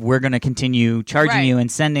box of we're going to continue charging Right. you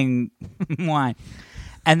and sending wine.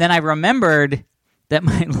 And then I remembered that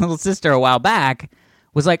my little sister a while back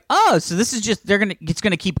was like, oh, so this is just it's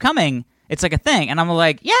going to keep coming. It's like a thing. And I'm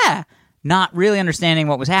like, yeah, not really understanding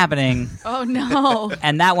what was happening. Oh no.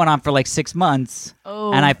 And that went on for like 6 months.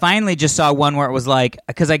 Oh. And I finally just saw one where it was like,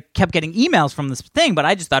 because I kept getting emails from this thing, but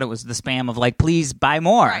I just thought it was the spam of like, please buy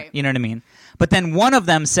more. Right. You know what I mean? But then one of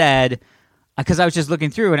them said, because I was just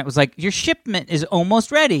looking through and it was like, your shipment is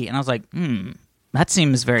almost ready. And I was like, that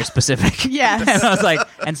seems very specific. Yes. And I was like,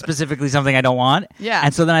 and specifically something I don't want. Yeah.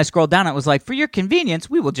 And so then I scrolled down. It was like, for your convenience,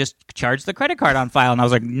 we will just charge the credit card on file. And I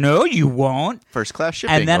was like, no, you won't. First class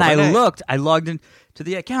shipping. And then overnight. I logged into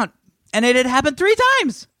the account, and it had happened 3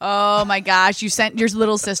 times. Oh my gosh. You sent your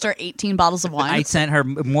little sister 18 bottles of wine. I sent her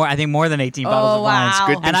more than 18 bottles of wine. wow.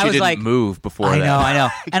 Good thing And I she was didn't like, move before I that. know.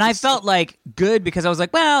 And I felt like good because I was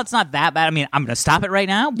like, well, it's not that bad. I mean, I'm going to stop it right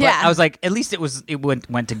now. But Yeah. I was like, at least it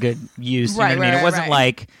went to good use. You know Right, what I mean? right, It wasn't right.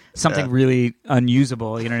 like something really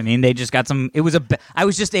unusable. You know what I mean? They just got some. It was I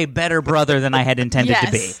was just a better brother than I had intended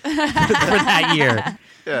to be Yes. for that year.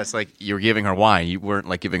 Yeah, it's like you were giving her wine. You weren't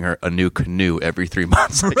like giving her a new canoe every 3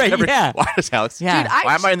 months. Like, Right, yeah. Why does Alex? Yeah. Dude,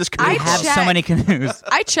 Why am I in this canoe? I I have check- so many canoes.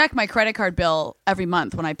 I check my credit card bill every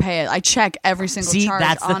month when I pay it. I check every single See, charge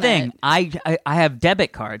that's the on thing. it. I have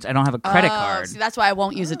debit cards. I don't have a credit Oh, card. see, that's why I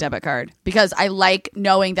won't use a debit card because I like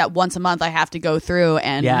knowing that once a month I have to go through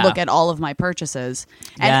and Yeah. look at all of my purchases.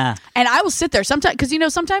 And, Yeah. and I will sit there sometimes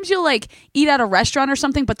because sometimes you'll like eat at a restaurant or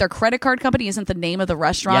something, but their credit card company isn't the name of the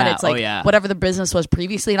restaurant. Yeah. It's like Oh, yeah. whatever the business was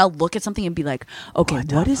previously, and I'll look at something and be like, okay,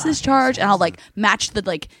 what is this charge? And I'll like match the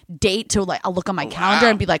like date to like I'll look on my calendar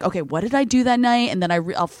and be like, okay, what did I do that night? And then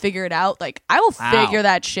I'll figure it out. Like I will Wow. figure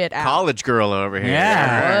that shit out. College girl over here.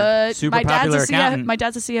 Yeah. What? Super my dad's popular a accountant. my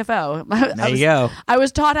dad's a CFO. There you go. I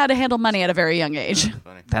was taught how to handle money at a very young age.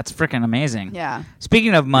 That's freaking amazing. Yeah.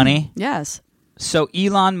 Speaking of money, Yes. so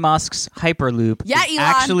Elon Musk's Hyperloop Yeah, is Elon.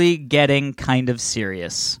 actually getting kind of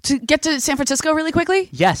serious. To get to San Francisco really quickly?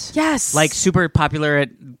 Yes. Yes. Like super popular at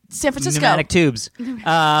San Francisco. pneumatic tubes.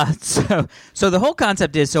 So the whole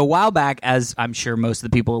concept is, so a while back, as I'm sure most of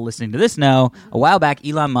the people listening to this know, a while back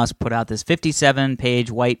Elon Musk put out this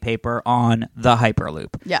 57-page white paper on the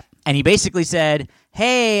Hyperloop. Yeah. And he basically said,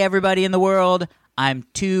 hey, everybody in the world, I'm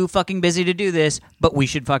too fucking busy to do this, but we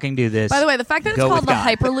should fucking do this. By the way, the fact that it's Go called with the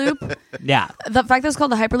God. Hyperloop, Yeah. the fact that it's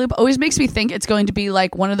called the Hyperloop always makes me think it's going to be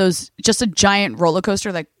like one of those, just a giant roller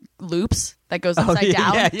coaster that loops that goes upside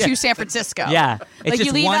down yeah. to San Francisco. Yeah. It's Like just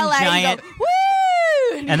you leave one LA giant... and you go,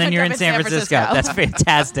 woo! and then you're in up San Francisco. That's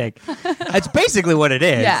fantastic. That's basically what it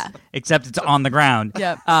is. Yeah. Except it's on the ground.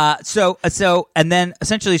 Yep. So and then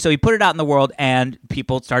essentially, so he put it out in the world, and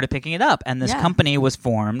people started picking it up, and this Yeah. company was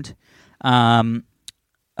formed.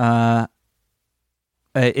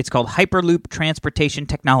 It's called Hyperloop Transportation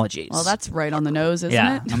Technologies. Well, that's right on the nose, isn't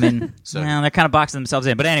yeah. it? I mean, well, they're kind of boxing themselves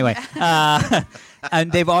in, but anyway,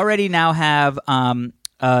 and they've already now have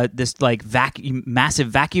this like massive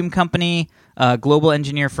vacuum company, global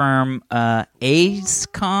engineer firm,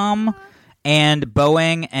 AESCOM, and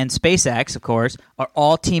Boeing and SpaceX, of course, are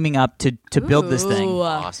all teaming up to build this thing. Ooh.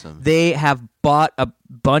 Awesome. They have bought a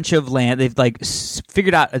bunch of land. They've like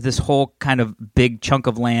figured out this whole kind of big chunk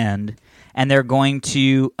of land, and they're going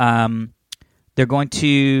to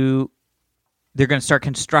start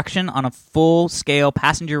construction on a full-scale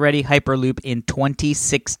passenger-ready Hyperloop in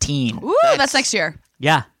 2016. Ooh, that's next year.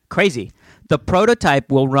 Yeah, crazy. The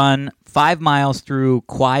prototype will run 5 miles through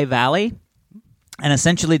Kwai Valley, and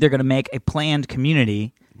essentially they're going to make a planned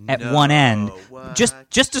community at one end, what? just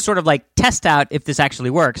to sort of like test out if this actually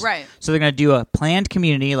works. Right. So they're going to do a planned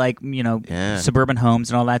community, like suburban homes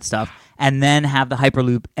and all that stuff, and then have the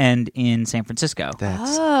Hyperloop end in San Francisco.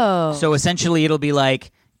 So essentially, it'll be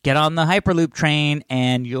like, get on the Hyperloop train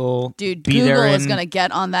and you'll be Google there. is going to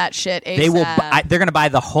get on that shit ASAP. They will. They're going to buy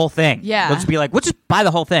the whole thing. Yeah. They'll just be like, we'll just buy the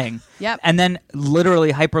whole thing. Yep. And then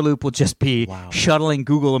literally Hyperloop will just be shuttling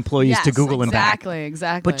Google employees to Google and back.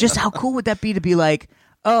 Exactly. But just how cool would that be to be like,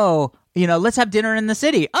 oh, let's have dinner in the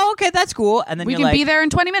city. Oh, okay, that's cool. And then we you're can like, be there in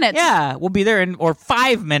 20 minutes. yeah, we'll be there in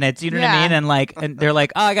 5 minutes. You know what I mean? And they're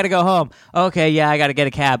like, oh, I got to go home. Okay, yeah, I got to get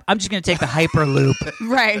a cab. I'm just going to take the Hyperloop.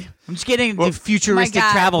 Right. I'm just getting the futuristic My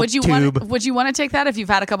God. travel would you tube. would you want to take that if you've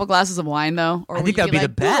had a couple glasses of wine though? Or I think that would be the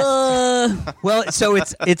best. Well, so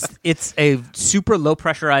it's a super low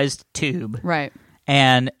pressurized tube. Right.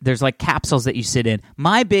 And there's like capsules that you sit in.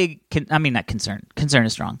 My big, not concern. Concern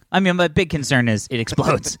is strong. I mean, my big concern is it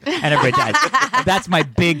explodes and everybody dies. That's my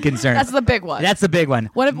big concern. That's the big one. That's the big one.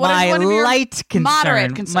 What my one of your light concern,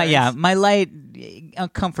 moderate concerns? my light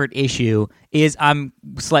comfort issue is I'm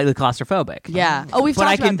slightly claustrophobic. Yeah. Oh, we've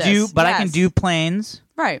talked about this. I can do planes.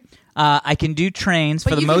 Right. I can do trains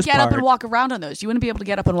for the most part. But you can get up and walk around on those. You wouldn't be able to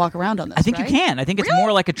get up and walk around on those. I think right? you can. I think it's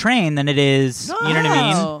more like a train than it is. You know what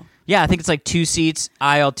I mean? Yeah, I think it's like 2 seats,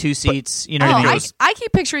 aisle, 2 seats. You know what I mean? I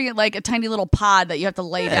keep picturing it like a tiny little pod that you have to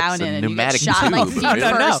lay down in, and you get shot like feet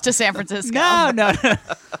first to San Francisco. No.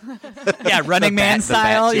 Yeah, Running Man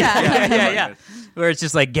style. Yeah. Where it's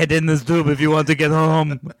just like, get in this tube if you want to get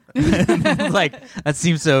home. Like, that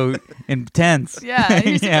seems so intense. Yeah,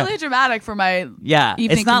 it's really dramatic for my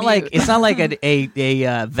evening it's not commute. like it's not like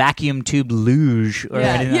a vacuum tube luge or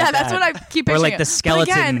anything like that. That's what I keep picturing. Or like the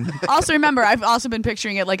skeleton. But again, also remember, I've also been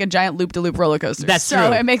picturing it like a giant loop-de-loop roller coaster. That's so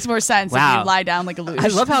true. It makes more sense if you lie down like a luge. I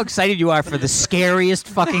love how excited you are for the scariest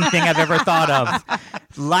fucking thing I've ever thought of.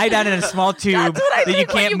 Lie down in a small tube that you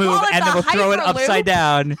can't move, and then we'll throw it upside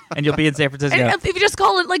down, and you'll be in San Francisco. And if you just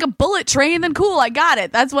call it like a bullet train, then cool, I got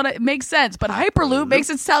it. That's what it makes sense. But Hyperloop makes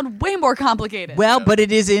it sound way more complicated. Well, but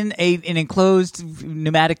it is in an enclosed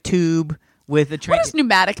pneumatic tube with a train. What does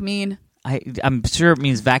pneumatic mean? I'm sure it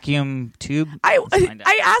means vacuum tube.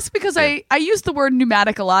 I ask because I use the word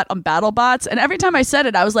pneumatic a lot on BattleBots, and every time I said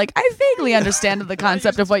it, I was like, I vaguely understand the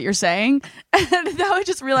concept of what you're saying. And now I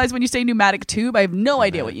just realized when you say pneumatic tube, I have no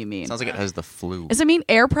idea what you mean. Sounds like it has the flu. Does it mean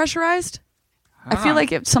air pressurized? I feel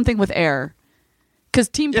like it's something with air. Because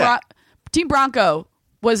Team Bronco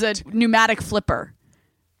was a pneumatic flipper.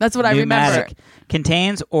 That's what I remember.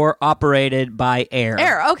 Contains or operated by air.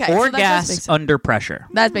 Air, okay. Or So that does make gas sense. under pressure.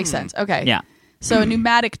 That makes sense. Okay. Yeah. So a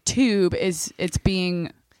pneumatic tube it's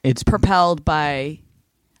propelled by.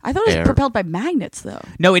 I thought it was Air. propelled by magnets, though.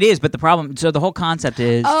 No, it is, but the problem. So the whole concept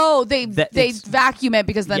is. Oh, they it's- vacuum it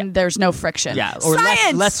because then there's no friction. Yeah, or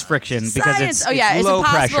less friction because Science! it's it's low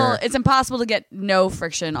impossible. pressure. It's impossible to get no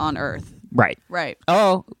friction on Earth. Right. Right.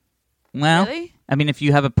 Oh, well. Really? I mean, if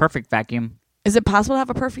you have a perfect vacuum, Is it possible to have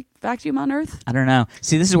a perfect vacuum on Earth? I don't know.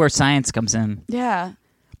 See, this is where science comes in. Yeah.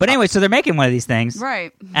 But anyway, so they're making one of these things,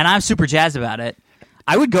 Right. and I'm super jazzed about it.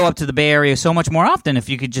 I would go up to the Bay Area so much more often if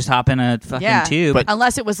you could just hop in a fucking tube. But-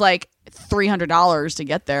 Unless it was like $300 to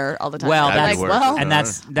get there all the time. Well, I'd be that's- like, well, and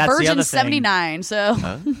that's the Virgin other thing. 79.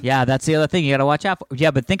 So Yeah, that's the other thing you got to watch out for.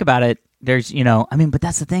 Yeah, but think about it. There's, but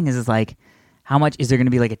that's the thing is like, how much is there going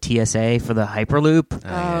to be like a TSA for the Hyperloop?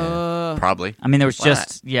 Probably. I mean, there was Why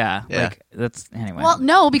just, Yeah. like, that's, anyway. well,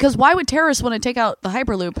 no, because why would terrorists want to take out the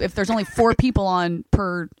Hyperloop if there's only 4 people on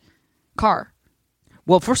per car?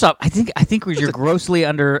 Well, first off, I think you're grossly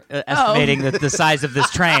underestimating the size of this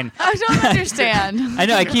train. I don't understand. I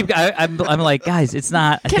know. I'm like, guys, it's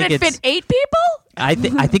not. Can it fit 8 people? I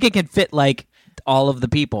think it can fit like all of the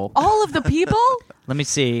people. All of the people? Let me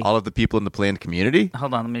see. All of the people in the planned community?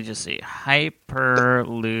 Hold on. Let me just see.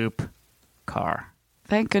 Hyperloop car.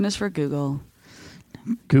 Thank goodness for Google.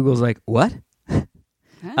 Google's like, what?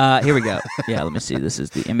 Here we go. Yeah, let me see. This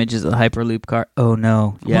is the images of the Hyperloop car. Oh,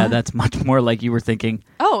 no. Yeah, that's much more like you were thinking.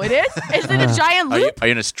 Oh, it is? Is it a giant Are you, loop? are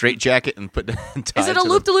you in a straitjacket and put? Is it a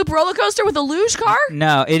loop-de-loop roller coaster with a luge car?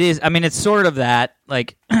 No, it is. I mean, it's sort of that.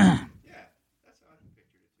 Like,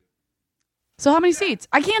 So how many seats?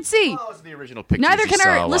 I can't see. Oh, it's the original pictures Neither you can saw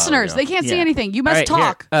a our while listeners. ago. They can't see Yeah. anything. You all must right,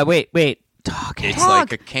 talk. here. Wait. Talk. It's Talk.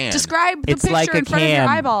 like a can. Describe the It's picture like a in front of your can.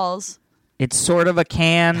 eyeballs. It's sort of a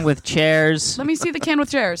can with chairs. Let me see the can with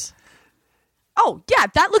chairs. Oh, yeah,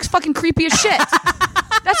 that looks fucking creepy as shit.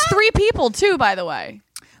 That's 3 people, too, by the way.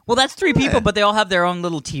 Well, that's 3 people, but they all have their own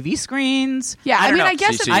little TV screens. Yeah, I don't mean, know. I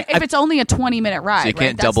guess So you- if it's only a 20-minute ride, So you right?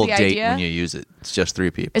 can't That's double the date idea. when you use it. It's just 3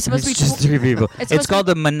 people. It's supposed It's to be just 3 people. It's It's called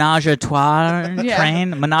the Menage a Trois Yeah.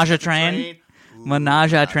 train. Menage a train.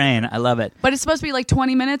 Menage a train. I love it. But it's supposed to be like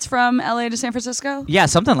 20 minutes from LA to San Francisco. Yeah,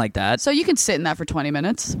 something like that. So you can sit in that for 20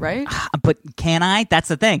 minutes, right? But can I? That's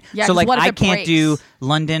the thing. Yeah, so 'cause like what if I it can't breaks? do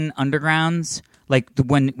London Undergrounds. Like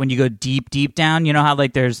when you go deep down, you know how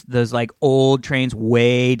like there's those like old trains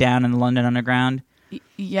way down in the London Underground.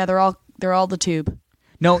 Yeah, they're all the tube.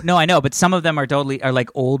 No, I know, but some of them are like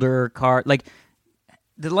older car. Like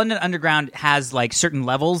the London Underground has like certain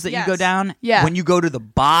levels that you go down. Yeah. When you go to the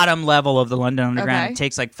bottom level of the London Underground, Okay. it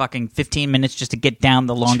takes like fucking 15 minutes just to get down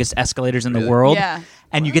the longest escalators in the world. Yeah.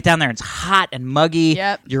 And you get down there, it's hot and muggy.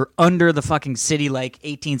 Yep. You're under the fucking city, like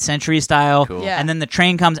 18th century style. Cool. Yeah. And then the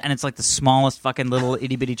train comes, and it's like the smallest fucking little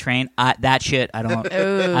itty bitty train. That shit, I don't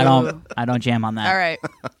jam on that. All right.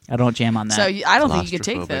 I don't jam on that. So I don't think you could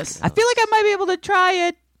take Claustrophobic. this. I feel like I might be able to try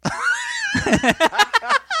it.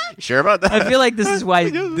 You sure about that? I feel like this is why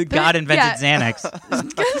God invented Xanax.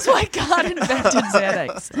 That's why God invented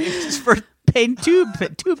Xanax. It's for paying tube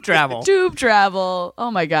travel. Tube travel.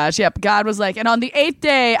 Oh my gosh. Yep. God was like, and on the 8th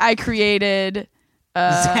day, I created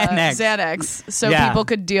Xanax so Yeah. people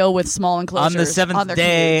could deal with small enclosures. On the 7th their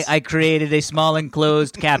day, commutes. I created a small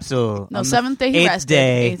enclosed capsule. No, On the 7th day he 8th rested.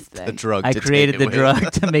 day, 8th day. The drug. I to created take the it drug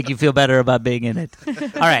with. to make you feel better about being in it.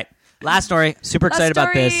 All right. Last story. Super Last excited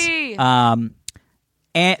about this. story.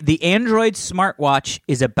 The Android smartwatch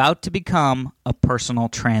is about to become a personal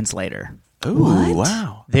translator. Ooh,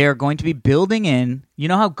 wow. They are going to be building in. You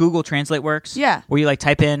know how Google Translate works? Yeah. Where you like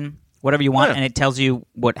type in whatever you want Yeah. and it tells you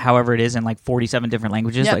however it is in like 47 different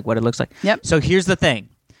languages, Yep. like what it looks like. Yep. So here's the thing: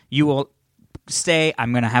 you will say,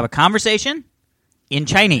 "I'm going to have a conversation in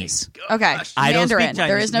Chinese." Okay. I don't speak Mandarin. There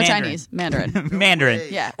Chinese. is no Mandarin. Chinese. Mandarin. Mandarin.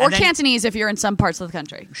 Yeah. And Or then- Cantonese if you're in some parts of the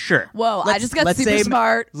country. Sure. Whoa, I just got let's super say,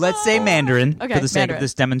 smart. Let's say Mandarin Okay, for the sake Mandarin. of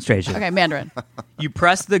this demonstration. Okay, Mandarin. You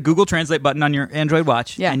press the Google Translate button on your Android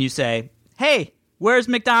watch, Yeah. and you say, "Hey, where's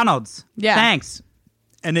McDonald's?" Yeah. Thanks.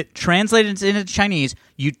 And it translates into Chinese.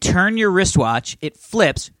 You turn your wristwatch, it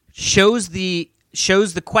flips, shows the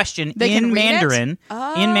question They can in read it?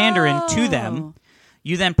 Mandarin to them.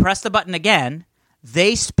 You then press the button again.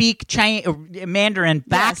 They speak Mandarin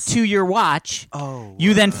back Yes. to your watch. Oh.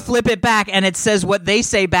 You then flip it back, and it says what they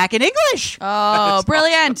say back in English. Oh,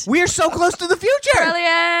 brilliant. We are so close to the future.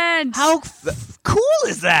 Brilliant. How cool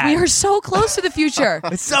is that? We are so close to the future.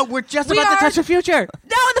 So we're just We about to are- touch the future.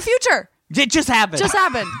 Now in the future. It just happened. Just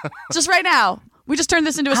happened. Just right now. We just turned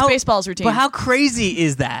this into a Spaceballs routine. But how crazy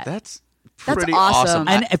is that? That's That's pretty awesome.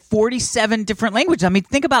 And 47 different languages. I mean,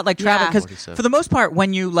 think about like travel Yeah. because 47. for the most part,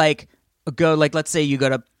 when you like go, like let's say you go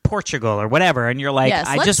to Portugal or whatever, and you're like, Yes,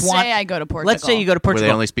 I let's just want. say I go to Portugal. Let's say you go to Where Portugal.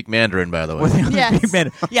 they only speak Mandarin, by the way. Yes.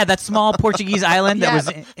 Yeah, that small Portuguese island that Yes.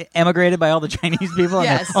 was emigrated by all the Chinese people and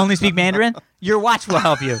Yes. they only speak Mandarin. Your watch will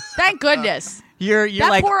help you. Thank goodness. You're That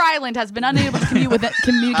like poor island has been unable to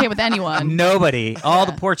communicate with anyone. nobody. All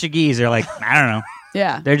the Portuguese are like, I don't know.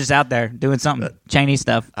 Yeah. They're just out there doing something Chinese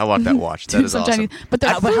stuff. I want that watch. That is Some awesome. Chinese, but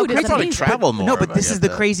their But how food is crazy- probably amazing. travel more. No, but if I this get is the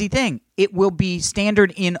that. crazy thing. It will be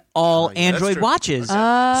standard in all yeah, that's Android true. watches.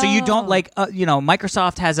 So you don't like,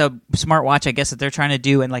 Microsoft has a smartwatch, I guess, that they're trying to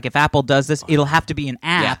do. And like, if Apple does this, it'll have to be an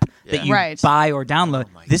app Yeah. that you Right. buy or download.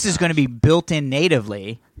 This is going to be built in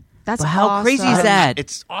natively. That's But how awesome. crazy is that?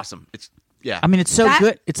 It's awesome. It's yeah. I mean, it's so That-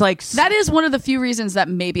 good. It's like That is one of the few reasons that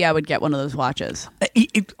maybe I would get one of those watches.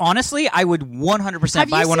 honestly, I would 100% Have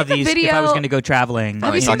you buy one seen of the these if I video- was going to go traveling.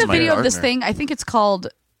 Have you talk seen to the my video of this gardener. thing? I think it's called.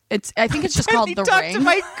 I think it's just called The Ring.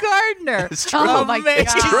 gardener. It's true. Oh my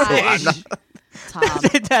It's true. gosh. I'm not- Tom.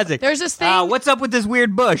 Fantastic. There's this thing. What's up with this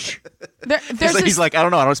weird bush? He's like, I don't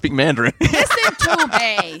know. I don't speak Mandarin. listen to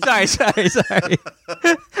me. Sorry.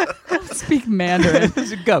 Speak Mandarin.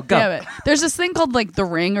 Go. Damn it. There's this thing called like The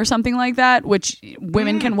Ring or something like that, which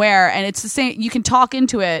women can wear, and it's the same. You can talk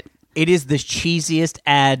into it. It is the cheesiest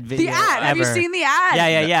ad video The ad. Have you ever. seen the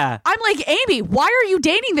ad? Yeah. I'm like, Amy, why are you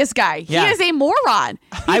dating this guy? Yeah. He is a moron.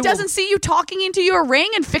 He I will- doesn't see you talking into your ring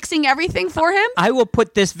and fixing everything for him. I will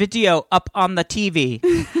put this video up on the TV.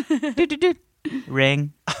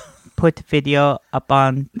 Ring. Put video up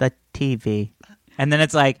on the TV. And then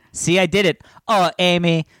it's like, see, I did it. Oh,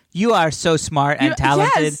 Amy, you are so smart and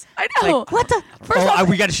talented. Yes, I know. Like, what the? First off,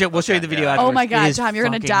 we got to show. We'll show you the video. oh Afterwards. my It God, is Tom, you're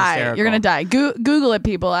gonna fucking die. hysterical. You're gonna die. Google it,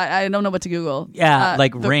 people. I don't know what to Google. Yeah,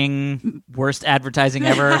 like the- Ring, worst advertising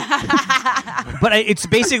ever. But it's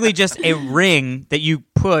basically just a ring that you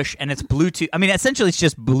push, and it's Bluetooth. I mean, essentially, it's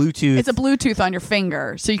just Bluetooth. It's a Bluetooth on your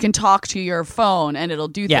finger, so you can talk to your phone and it'll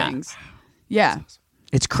do Yeah. things. Yeah.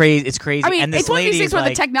 It's crazy. It's crazy. I mean, and this it's one of these lady things is where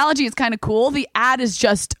like, the technology is kind of cool. The ad is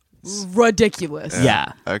just ridiculous.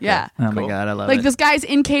 Yeah. Okay. Yeah. Oh my God, I love Like it. this guy's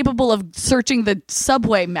incapable of searching the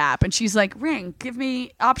subway map, and she's like, "Ring, give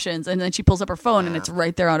me options," and then she pulls up her phone, and it's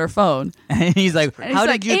right there on her phone. And he's like, And "How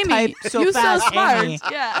he's did like, you Amy, type so you fast, so smart?" Amy?"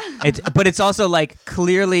 Yeah. But it's also like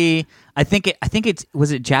clearly. I think it's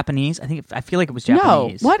was it Japanese? I feel like it was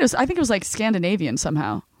Japanese. No, what is? I think it was like Scandinavian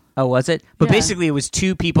somehow. Oh, was it? But Yeah. basically, it was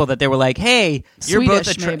two people that they were like, "Hey,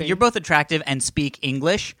 Swedish, maybe. you're both attractive and speak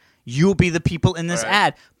English. You'll be the people in this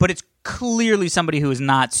ad." But it's clearly somebody who is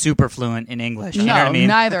not super fluent in English. You know No, what I mean?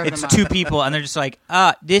 neither of It's them two are. people, and they're just like,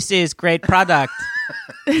 this is great product.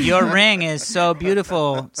 Your ring is so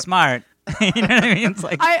beautiful, smart." You know what I mean? It's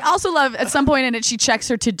like, I also love at some point in it, she checks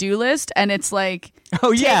her to-do list, and it's like,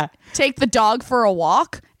 oh yeah. take the dog for a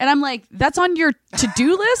walk. And I'm like, that's on your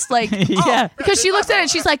to-do list? Like, Yeah. Because she looks at it and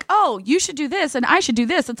she's like, oh, you should do this and I should do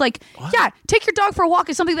this. It's like, yeah, take your dog for a walk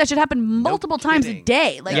is something that should happen multiple times a kidding.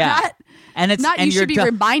 day. Like, Yeah. not... And it's Not and you your should be dog-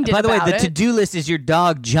 reminded By the way, about the it. to-do list is your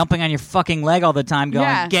dog jumping on your fucking leg all the time, going,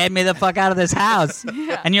 Yeah. "Get me the fuck out of this house!"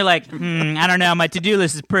 And you're like, "I don't know. My to-do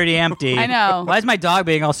list is pretty empty. I know. Why is my dog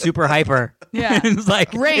being all super hyper?" Yeah. It's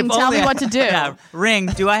like, Ring, if tell only me what to do. Yeah, Ring.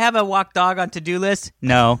 Do I have a walk dog on to-do list?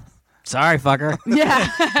 No. Sorry, fucker. Yeah.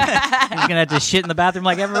 You're gonna have to shit in the bathroom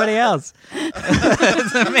like everybody else.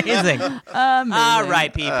 It's amazing. All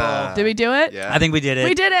right, people. Did we do it? Yeah. I think we did it.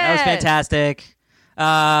 We did That was it. fantastic.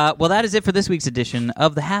 Well, that is it for this week's edition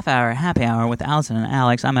of the Half Hour Happy Hour with Allison and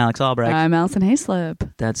Alex. I'm Alex Albrecht. I'm Allison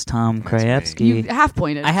Hayslip. That's Tom Krajewski. You half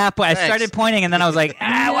pointed. I Thanks. started pointing, and then I was like, why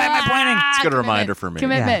am I pointing? It's a good Commitment. reminder for me.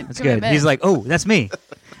 Commitment. That's Commitment. good. He's like, oh, that's me.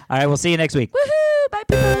 All right, we'll see you next week. Woohoo! Bye,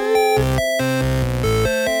 people.